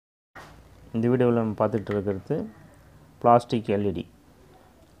இந்த வீடியோவில் நம்ம பார்த்துட்டு இருக்கிறது பிளாஸ்டிக் எல்இடி.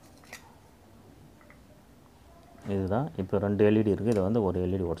 இதுதான் இப்போ 2 எல்இடி இருக்குது. இதை வந்து ஒரு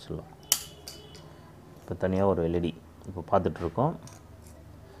எல்இடி உடச்சிடலாம். இப்போ தனியாக ஒரு எல்இடி இப்போ பார்த்துட்ருக்கோம்.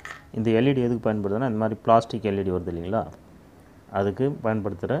 இந்த எல்இடி எதுக்கு பயன்படுதுன்னா, இந்த மாதிரி பிளாஸ்டிக் எல்இடி வருது இல்லைங்களா, அதுக்கு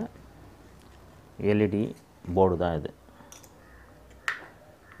பயன்படுத்துகிற எல்இடி போர்டு தான் இது.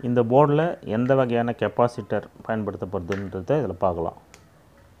 இந்த போர்டில் எந்த வகையான கெப்பாசிட்டர் பயன்படுத்தப்படுதுன்றதை இதில் பார்க்கலாம்.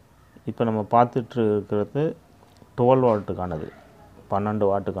 இப்போ நம்ம பார்த்துட்டு இருக்கிறது 12 வாட்டுக்கானது, 12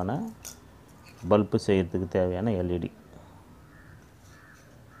 வாட்டுக்கான பல்பு செய்கிறதுக்கு தேவையான எல்இடி.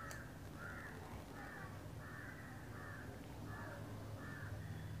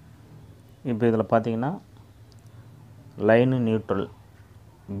 இப்போ இதில் பார்த்தீங்கன்னா லைனு நியூட்ரல்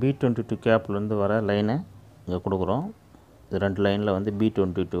B22 கேப்லேருந்து வர லைனை இங்கே கொடுக்குறோம். இது 2 லைனில் வந்து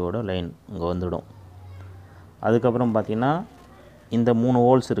B22ஓட லைன் இங்கே வந்துடும். அதுக்கப்புறம் பார்த்திங்கன்னா இந்த 3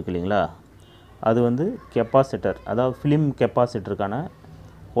 ஹோல்ஸ் இருக்குது இல்லைங்களா, அது வந்து கெப்பாசிட்டர், அதாவது ஃபிலிம் கெப்பாசிட்டருக்கான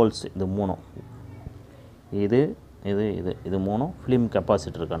ஹோல்ஸ். இது 3, இது இது இது இது 3 ஃபிலிம்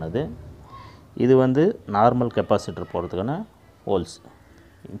கெப்பாசிட்டருக்கானது. இது வந்து நார்மல் கெப்பாசிட்டர் போகிறதுக்கான ஹோல்ஸ்.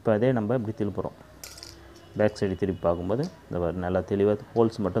 இப்போ அதே நம்ம இப்படி திருப்புறோம். பேக் சைடு திருப்பி பார்க்கும்போது இந்த நல்லா தெளிவாக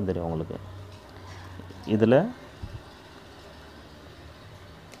ஹோல்ஸ் மட்டும் தெரியும் உங்களுக்கு. இதில்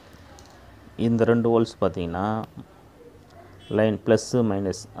இந்த 2 ஹோல்ஸ் பார்த்திங்கன்னா லைன் ப்ளஸ்ஸு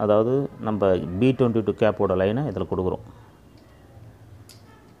மைனஸ், அதாவது நம்ம B22 கேப்போட லைனை இதில் கொடுக்குறோம்.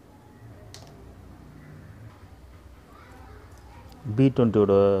 B22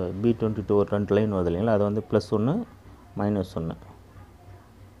 ஒரு 2 லைன் வருது இல்லைங்களா, அது வந்து +1 -1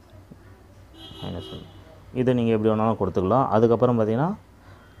 -1. இதை நீங்கள் எப்படி வேணாலும் கொடுத்துக்கலாம். அதுக்கப்புறம் பார்த்திங்கன்னா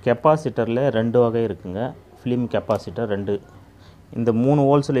கெப்பாசிட்டரில் 2 வகை இருக்குங்க. Film capacitor 2. இந்த 3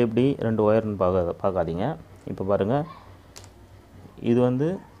 ஹோல்ஸில் எப்படி 2 ஒயர்னு பார்க்காதீங்க. இப்போ பாருங்கள், இது வந்து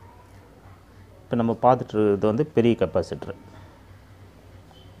இப்போ நம்ம பார்த்துட்டு இருக்கிறது வந்து பெரிய கெப்பாசிட்டர்.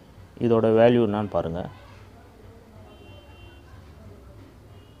 இதோட வேல்யூ என்னான்னு பாருங்கள்.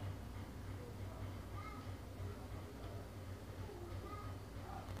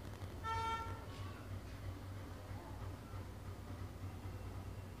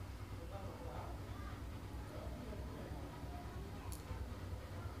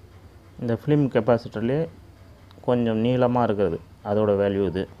 இந்த ஃபிலிம் கெப்பாசிட்டர்லேயே கொஞ்சம் நீளமாக இருக்கிறது, அதோட வேல்யூ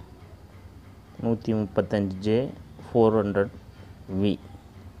இது 135J 400V.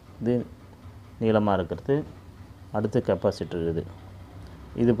 இது நீளமாக இருக்கிறது. அடுத்த கெப்பாசிட்டர் இது.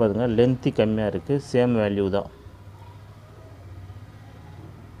 இது பாருங்கள், லென்த்து கம்மியாக இருக்குது, சேம் வேல்யூ தான்.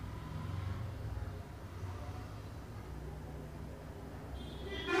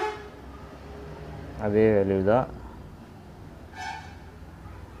 அதே வேல்யூ தான்.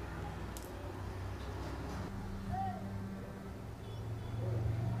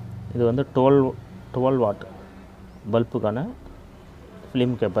 இது வந்து 12 வாட் பல்புக்கான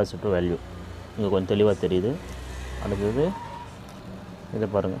ஃபிலிம் கெப்பாசிட்டர் வேல்யூ இங்கே கொஞ்சம் தெளிவாக தெரியுது. அடுத்தது இதை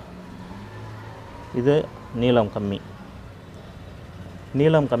பாருங்கள், இது நீளம் கம்மி.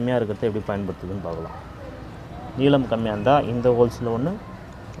 நீளம் கம்மியாக இருக்கிறத எப்படி பயன்படுத்துதுன்னு பார்க்கலாம். நீளம் கம்மியாக இருந்தால் இந்த ஹோல்ஸில் ஒன்று,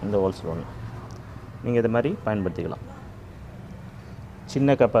 இந்த ஹோல்ஸில் ஒன்று, நீங்கள் இது மாதிரி பயன்படுத்திக்கலாம்.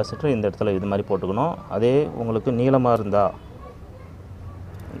 சின்ன கெப்பாசிட்டர் இந்த இடத்துல இது மாதிரி போட்டுக்கணும். அதே உங்களுக்கு நீளமாக இருந்தால்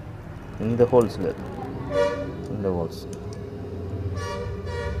இந்த ஹோல்ஸில், இந்த ஹோல்ஸ்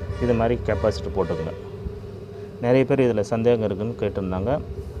இது மாதிரி கெப்பாசிட்டர் போட்டுக்கங்க. நிறைய பேர் இதில் சந்தேகம் இருக்குதுன்னு கேட்டிருந்தாங்க,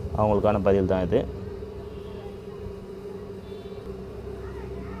 அவங்களுக்கான பதில் தான் இது.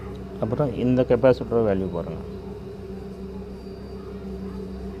 அப்புறம் இந்த கெப்பாசிட்டர் வேல்யூ பாருங்கள்,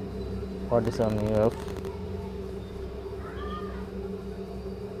 47 UF.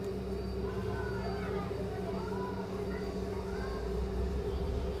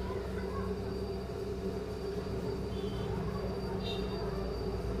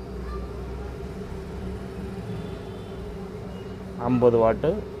 $50 வாட்டு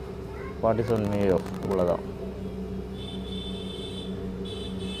 47 UF. இவ்வளோதான்.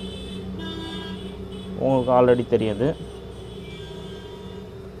 உங்களுக்கு ஆல்ரெடி தெரியுது.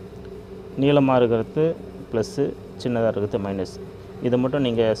 நீளமாக இருக்கிறது ப்ளஸ்ஸு, சின்னதாக இருக்கிறது மைனஸ். இதை மட்டும்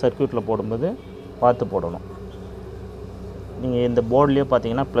நீங்கள் சர்க்யூட்டில் போடும்போது பார்த்து போடணும். நீங்கள் இந்த போர்ட்லேயே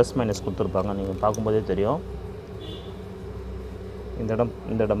பார்த்தீங்கன்னா ப்ளஸ் மைனஸ் கொடுத்துருப்பாங்க, நீங்கள் பார்க்கும்போதே தெரியும்.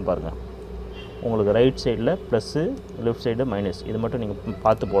 இந்த இடம் பாருங்கள், உங்களுக்கு ரைட் சைடில் ப்ளஸ்ஸு, லெஃப்ட் சைடு மைனஸ். இது மட்டும் நீங்கள்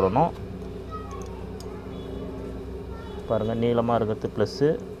பார்த்து போடணும். பாருங்கள், நீளமாக இருக்கிறது ப்ளஸ்ஸு,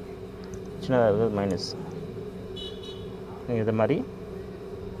 சின்னதாக இருக்கிறது மைனஸ். நீங்கள் இது மாதிரி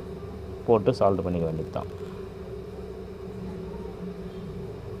போட்டு சால்வ் பண்ணிக்க வேண்டியது தான்.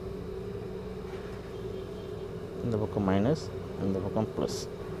 இந்த பக்கம் மைனஸ், இந்த பக்கம் ப்ளஸ்.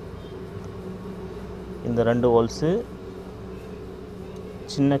 இந்த 2 ஹோல்ஸு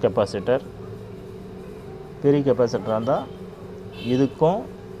சின்ன கெப்பாசிட்டர். பெரிய கெப்பாசிட்டராக இருந்தால் இதுக்கும்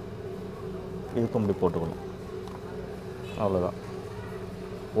இப்படி போட்டுக்கணும். அவ்வளோதான்.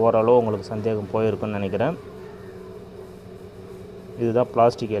 ஓரளவு உங்களுக்கு சந்தேகம் போயிருக்குன்னு நினைக்கிறேன். இதுதான்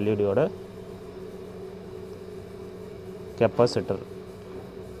பிளாஸ்டிக் எல்இடியோட கெப்பாசிட்டர்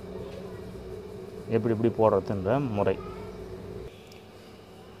எப்படி போடுறதுன்ற முறை.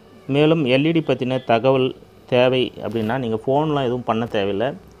 மேலும் எல்இடி பற்றின தகவல் தேவை அப்படின்னா நீங்கள் ஃபோன்லாம் எதுவும் பண்ண தேவையில்லை.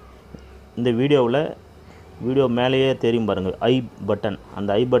 இந்த வீடியோ மேலேயே தெரியும் பாருங்கள், ஐ பட்டன். அந்த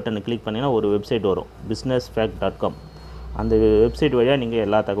ஐ பட்டனை கிளிக் பண்ணிங்கன்னா ஒரு வெப்சைட் வரும், businessfact.com. அந்த வெப்சைட் வழியாக நீங்கள்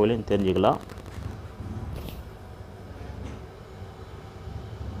எல்லா தகவலையும் தெரிஞ்சுக்கலாம்.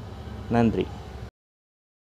 நன்றி.